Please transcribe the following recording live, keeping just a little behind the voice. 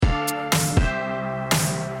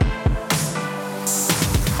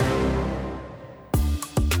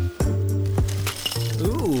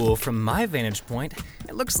from my vantage point,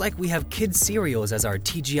 it looks like we have kids' cereals as our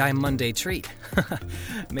TGI Monday treat.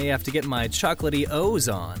 May have to get my chocolatey O's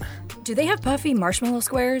on. Do they have puffy marshmallow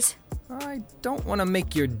squares? I don't want to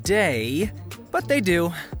make your day, but they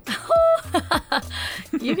do.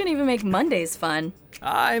 You can even make Mondays fun.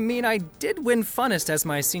 I mean, I did win Funnest as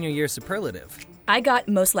my senior year superlative. I got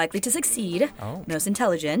most likely to succeed, most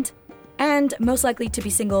intelligent, and most likely to be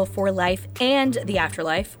single for life and the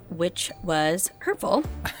afterlife, which was hurtful.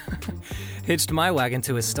 Hitched my wagon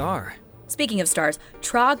to a star. Speaking of stars,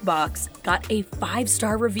 Trogbox got a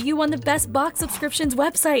 5-star review on the Best Box Subscriptions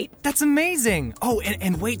website. That's amazing! Oh,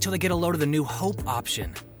 and wait till they get a load of the new Hope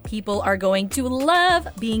option. People are going to love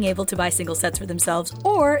being able to buy single sets for themselves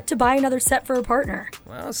or to buy another set for a partner.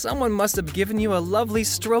 Well, someone must have given you a lovely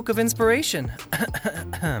stroke of inspiration.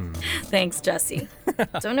 Thanks, Jesse.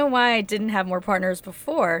 Don't know why I didn't have more partners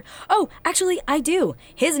before. Oh, actually, I do.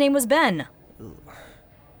 His name was Ben.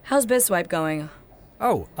 How's BizSwipe going?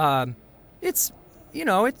 Oh, it's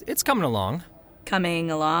coming along. Coming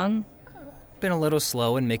along? Been a little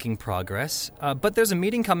slow in making progress, but there's a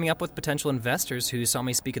meeting coming up with potential investors who saw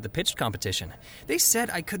me speak at the pitch competition. They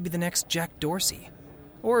said I could be the next Jack Dorsey.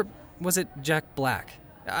 Or was it Jack Black?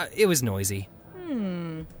 It was noisy.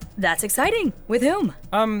 That's exciting. With whom?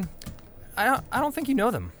 I don't think you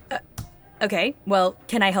know them. Okay, well,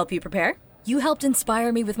 can I help you prepare? You helped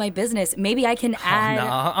inspire me with my business. Maybe I can add... Oh,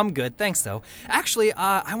 no, I'm good, thanks though. Actually,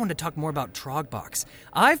 I wanted to talk more about Trogbox.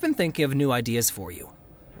 I've been thinking of new ideas for you.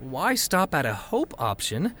 Why stop at a Hope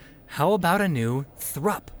option? How about a new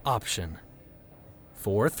Thrup option?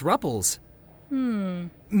 4 thruples.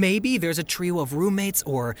 Maybe there's a trio of roommates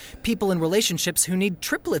or people in relationships who need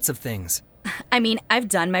triplets of things. I mean, I've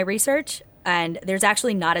done my research, and there's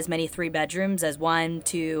actually not as many 3 bedrooms as 1,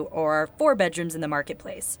 2, or 4 bedrooms in the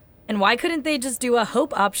marketplace. And why couldn't they just do a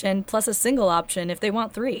Hope option plus a single option if they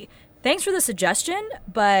want 3? Thanks for the suggestion,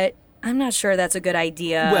 but I'm not sure that's a good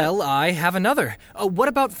idea. Well, I have another. What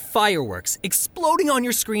about fireworks exploding on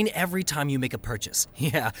your screen every time you make a purchase?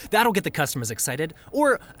 Yeah, that'll get the customers excited.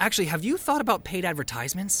 Or, actually, have you thought about paid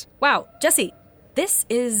advertisements? Wow, Jesse, this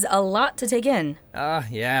is a lot to take in.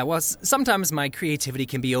 Yeah, well, sometimes my creativity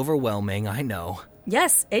can be overwhelming, I know.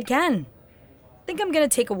 Yes, it can. I think I'm gonna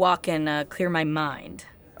take a walk and clear my mind.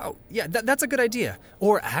 Oh, yeah, that's a good idea.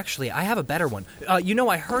 Or actually, I have a better one.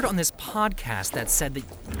 I heard on this podcast that said that...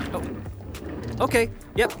 Oh, okay.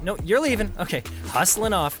 Yep, no, you're leaving. Okay,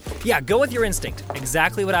 hustling off. Yeah, go with your instinct.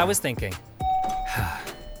 Exactly what I was thinking.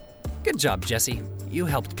 Good job, Jesse. You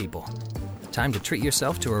helped people. Time to treat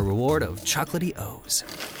yourself to a reward of chocolatey O's.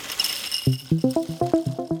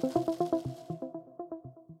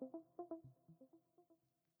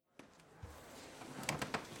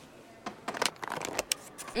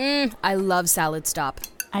 I love Salad Stop.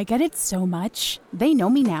 I get it so much. They know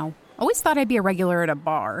me now. Always thought I'd be a regular at a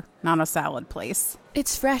bar, not a salad place.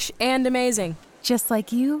 It's fresh and amazing. Just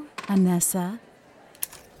like you, Anessa.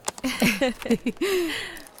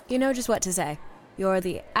 You know just what to say. You're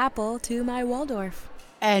the apple to my Waldorf.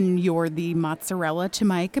 And you're the mozzarella to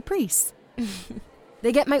my caprese.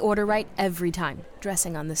 They get my order right every time.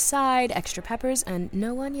 Dressing on the side, extra peppers, and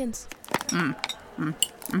no onions.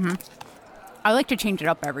 I like to change it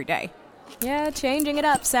up every day. Yeah, changing it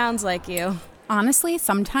up sounds like you. Honestly,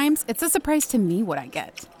 sometimes it's a surprise to me what I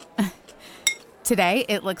get. Today,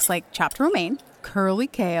 it looks like chopped romaine, curly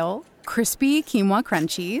kale, crispy quinoa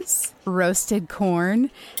crunchies, roasted corn,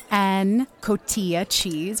 and cotija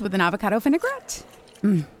cheese with an avocado vinaigrette.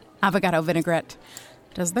 Avocado vinaigrette.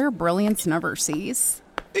 Does their brilliance never cease?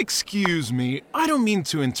 Excuse me, I don't mean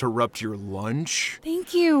to interrupt your lunch.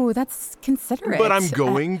 Thank you, that's considerate. But I'm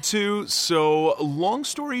going to, so long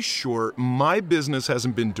story short, my business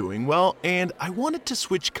hasn't been doing well, and I wanted to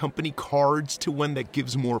switch company cards to one that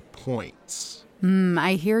gives more points.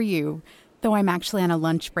 I hear you, though I'm actually on a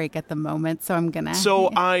lunch break at the moment, so I'm gonna...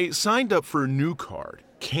 So I signed up for a new card,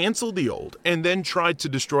 canceled the old, and then tried to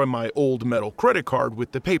destroy my old metal credit card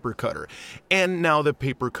with the paper cutter. And now the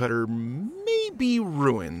paper cutter may be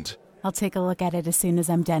ruined. I'll take a look at it as soon as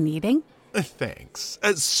I'm done eating. Thanks.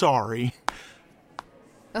 Sorry.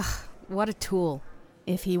 Ugh, what a tool.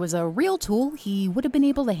 If he was a real tool, he would have been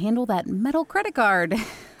able to handle that metal credit card.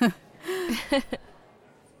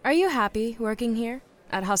 Are you happy working here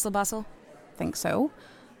at Hustle Bustle? Think so.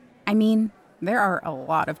 I mean, there are a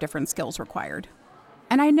lot of different skills required.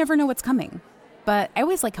 And I never know what's coming. But I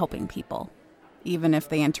always like helping people, even if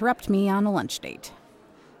they interrupt me on a lunch date.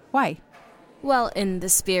 Why? Well, in the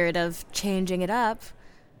spirit of changing it up,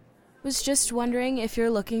 was just wondering if you're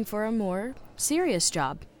looking for a more serious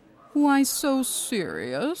job. Why so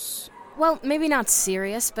serious? Well, maybe not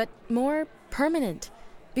serious, but more permanent.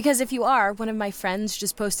 Because if you are, one of my friends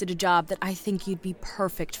just posted a job that I think you'd be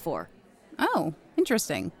perfect for. Oh,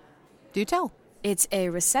 interesting. Do tell. It's a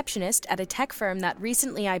receptionist at a tech firm that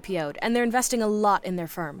recently IPO'd, and they're investing a lot in their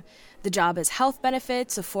firm. The job has health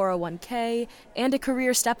benefits, a 401k, and a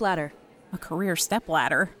career stepladder. A career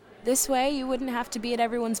stepladder? This way, you wouldn't have to be at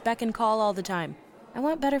everyone's beck and call all the time. I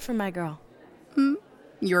want better for my girl.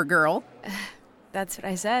 Your girl? That's what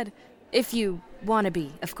I said. If you want to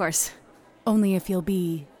be, of course. Only if you'll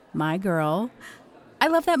be my girl. I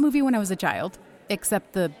loved that movie when I was a child,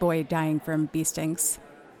 except the boy dying from bee stings.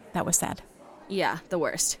 That was sad. Yeah, the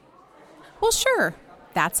worst. Well, sure.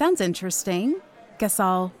 That sounds interesting. Guess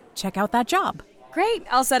I'll check out that job. Great,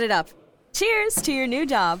 I'll set it up. Cheers to your new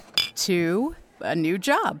job. To a new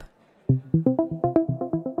job.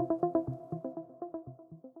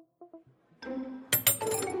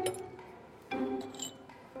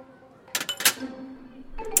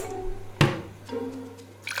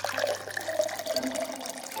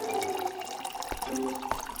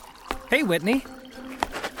 Hey, Whitney.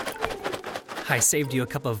 I saved you a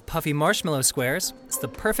cup of puffy marshmallow squares. It's the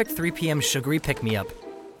perfect 3 p.m. sugary pick-me-up.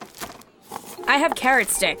 I have carrot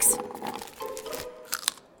sticks.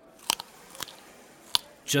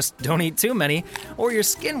 Just don't eat too many, or your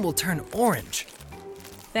skin will turn orange.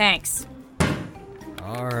 Thanks.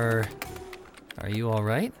 Are you all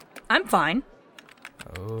right? I'm fine.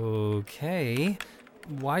 Okay.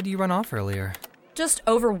 Why do you run off earlier? Just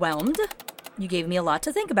overwhelmed. You gave me a lot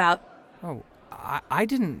to think about. Oh, I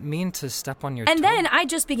didn't mean to step on your And toe. then I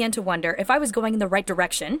just began to wonder if I was going in the right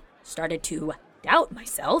direction. Started to doubt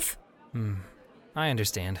myself. I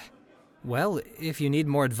understand. Well, if you need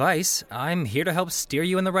more advice, I'm here to help steer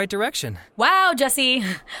you in the right direction. Wow, Jesse.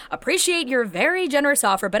 Appreciate your very generous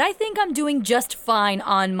offer, but I think I'm doing just fine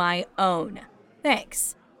on my own.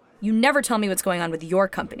 Thanks. You never tell me what's going on with your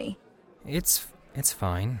company. It's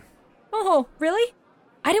fine. Oh, really?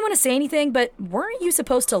 I didn't want to say anything, but weren't you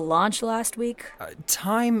supposed to launch last week?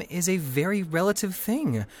 Time is a very relative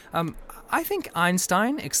thing. I think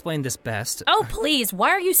Einstein explained this best. Oh, please,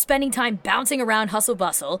 why are you spending time bouncing around hustle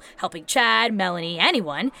bustle, helping Chad, Melanie,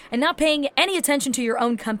 anyone, and not paying any attention to your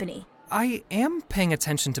own company? I am paying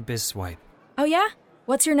attention to BizSwipe. Oh, yeah?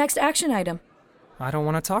 What's your next action item? I don't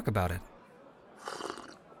want to talk about it.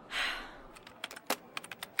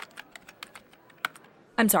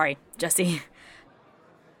 I'm sorry, Jesse.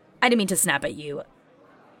 I didn't mean to snap at you.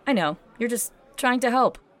 I know, you're just trying to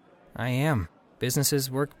help. I am.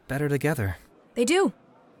 Businesses work better together. They do.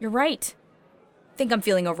 You're right. I think I'm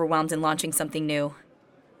feeling overwhelmed in launching something new.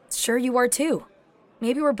 Sure you are too.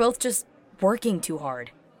 Maybe we're both just working too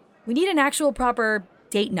hard. We need an actual proper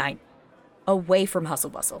date night. Away from hustle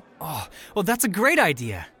bustle. Oh, well, that's a great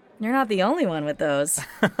idea. You're not the only one with those.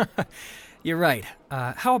 You're right.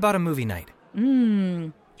 How about a movie night?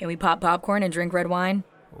 Can we pop popcorn and drink red wine?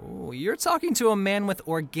 Oh, you're talking to a man with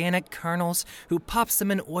organic kernels who pops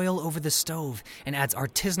them in oil over the stove and adds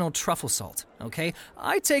artisanal truffle salt, okay?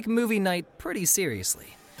 I take movie night pretty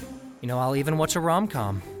seriously. You know, I'll even watch a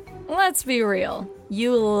rom-com. Let's be real.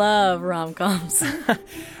 You love rom-coms.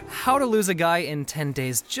 How to Lose a Guy in 10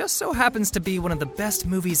 Days just so happens to be one of the best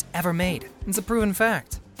movies ever made. It's a proven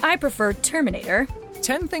fact. I prefer Terminator.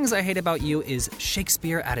 10 Things I Hate About You is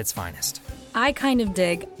Shakespeare at its finest. I kind of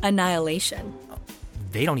dig Annihilation.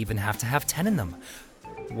 They don't even have to have 10 in them.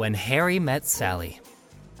 When Harry Met Sally.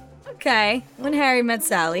 Okay, When Harry Met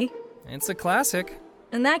Sally. It's a classic.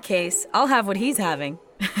 In that case, I'll have what he's having.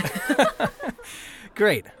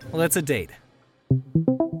 Great. Well, that's a date.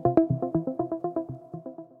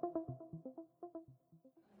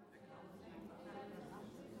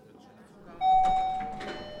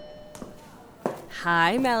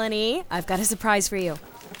 Hi, Melanie. I've got a surprise for you.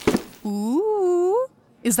 Ooh,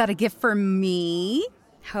 is that a gift for me?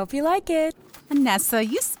 Hope you like it. Nessa,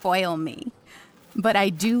 you spoil me. But I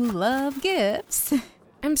do love gifts.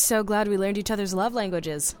 I'm so glad we learned each other's love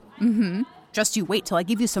languages. Just you wait till I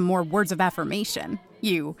give you some more words of affirmation.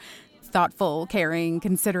 You thoughtful, caring,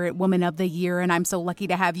 considerate woman of the year, and I'm so lucky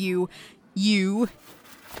to have you.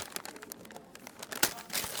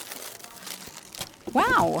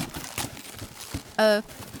 Wow. A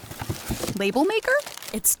label maker?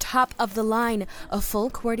 It's top of the line. A full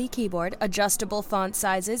QWERTY keyboard, adjustable font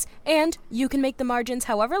sizes, and you can make the margins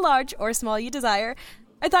however large or small you desire.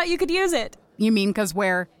 I thought you could use it. You mean because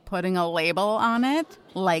we're putting a label on it?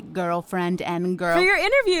 Like girlfriend and girl? For your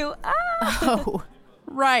interview. Oh,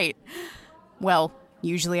 right. Well,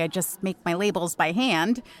 usually I just make my labels by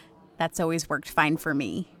hand. That's always worked fine for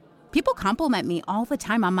me. People compliment me all the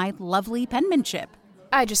time on my lovely penmanship.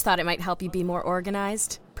 I just thought it might help you be more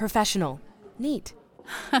organized, professional, neat.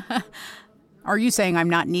 Are you saying I'm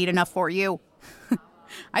not neat enough for you?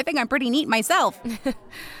 I think I'm pretty neat myself.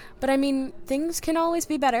 But I mean, things can always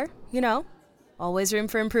be better, you know? Always room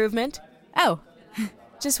for improvement. Oh.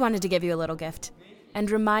 Just wanted to give you a little gift.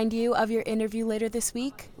 And remind you of your interview later this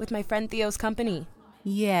week with my friend Theo's company.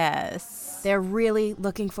 Yes. They're really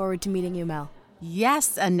looking forward to meeting you, Mel.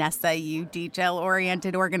 Yes, Anessa, you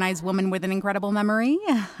detail-oriented, organized woman with an incredible memory.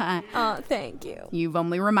 Oh, thank you. You've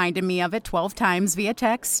only reminded me of it 12 times via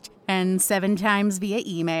text and 7 times via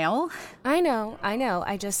email. I know.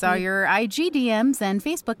 I just saw your IG DMs and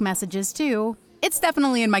Facebook messages, too. It's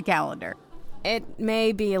definitely in my calendar. It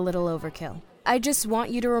may be a little overkill. I just want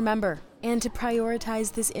you to remember and to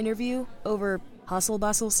prioritize this interview over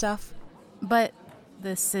hustle-bustle stuff. But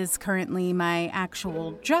this is currently my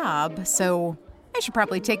actual job, so I should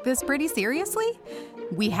probably take this pretty seriously.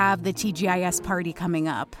 We have the TGIS party coming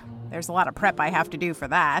up. There's a lot of prep I have to do for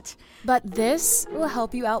that. But this will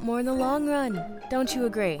help you out more in the long run. Don't you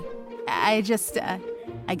agree? I guess.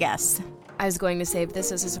 I was going to save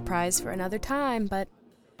this as a surprise for another time, but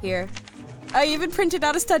here. I even printed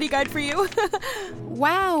out a study guide for you.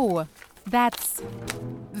 Wow. That's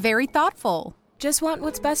very thoughtful. Just want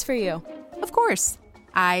what's best for you. Of course.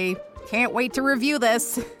 I can't wait to review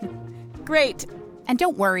this. Great. And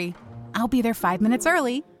don't worry, I'll be there 5 minutes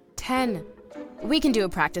early. 10. We can do a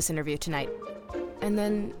practice interview tonight. And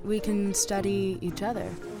then we can study each other.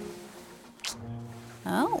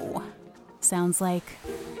 Oh, sounds like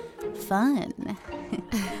fun.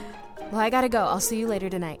 Well, I gotta go. I'll see you later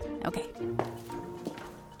tonight. Okay.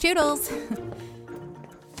 Toodles.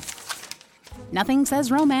 Nothing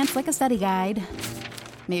says romance like a study guide.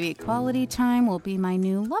 Maybe quality time will be my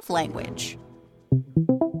new love language.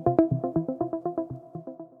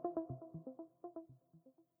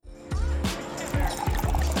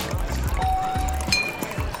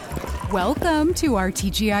 Welcome to our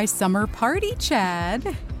TGI summer party,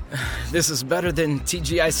 Chad. This is better than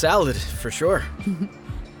TGI salad, for sure.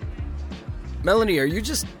 Melanie, are you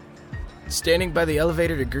just standing by the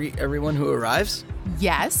elevator to greet everyone who arrives?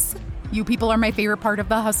 Yes. You people are my favorite part of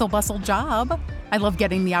the hustle-bustle job. I love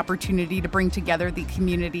getting the opportunity to bring together the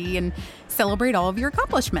community and celebrate all of your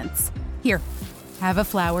accomplishments. Here, have a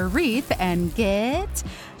flower wreath and get...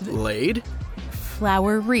 Laid?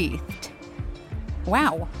 Flower wreathed.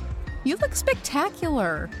 Wow, you look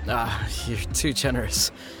spectacular. You're too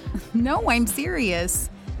generous. No, I'm serious.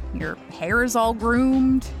 Your hair is all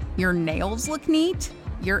groomed. Your nails look neat.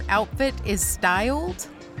 Your outfit is styled.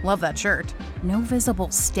 Love that shirt. No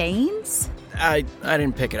visible stains? I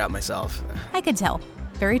didn't pick it out myself. I could tell.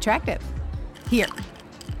 Very attractive. Here.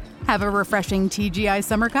 Have a refreshing TGI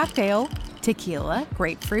summer cocktail. Tequila,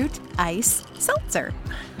 grapefruit, ice, seltzer.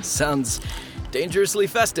 Sounds dangerously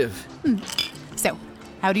festive. So,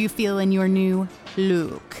 how do you feel in your new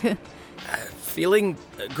look? Feeling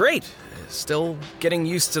great. Still getting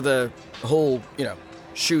used to the whole,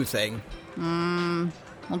 shoe thing.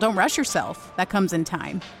 Well, don't rush yourself. That comes in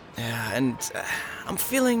time. Yeah, and I'm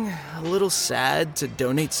feeling a little sad to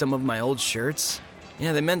donate some of my old shirts.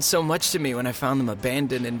 Yeah, they meant so much to me when I found them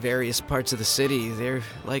abandoned in various parts of the city. They're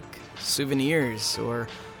like souvenirs, or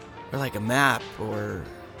like a map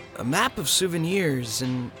of souvenirs,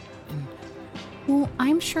 and... Well,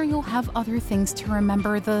 I'm sure you'll have other things to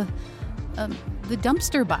remember the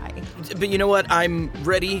dumpster by. But you know what? I'm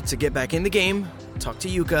ready to get back in the game, talk to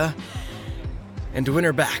Yuka, and to win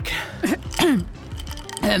her back.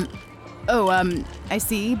 I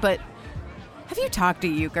see, but have you talked to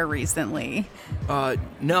Yuka recently?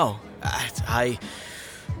 No. I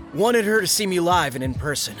wanted her to see me live and in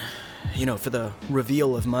person, for the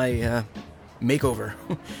reveal of my, makeover.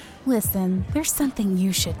 Listen, there's something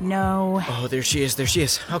you should know. Oh, there she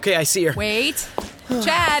is. Okay, I see her. Wait.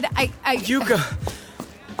 Chad, I... Yuka!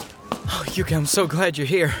 Oh, Yuka, I'm so glad you're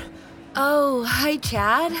here. Oh, hi,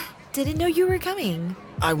 Chad. Didn't know you were coming.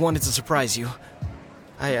 I wanted to surprise you.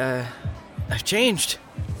 I've changed.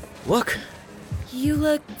 Look. You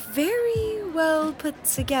look very well put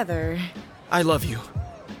together. I love you.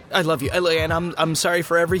 And I'm sorry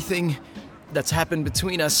for everything that's happened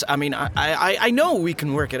between us. I mean, I know we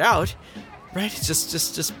can work it out, right?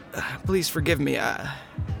 Just please forgive me. I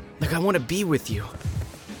want to be with you.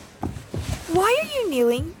 Why are you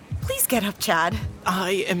kneeling? Please get up, Chad.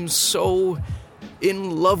 I am so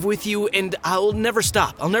in love with you, and I'll never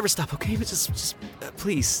stop, okay? But just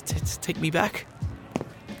please, take me back.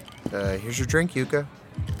 Here's your drink, Yuka.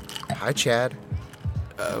 Hi, Chad.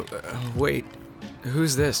 Wait,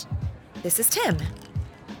 who's this? This is Tim,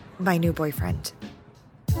 my new boyfriend.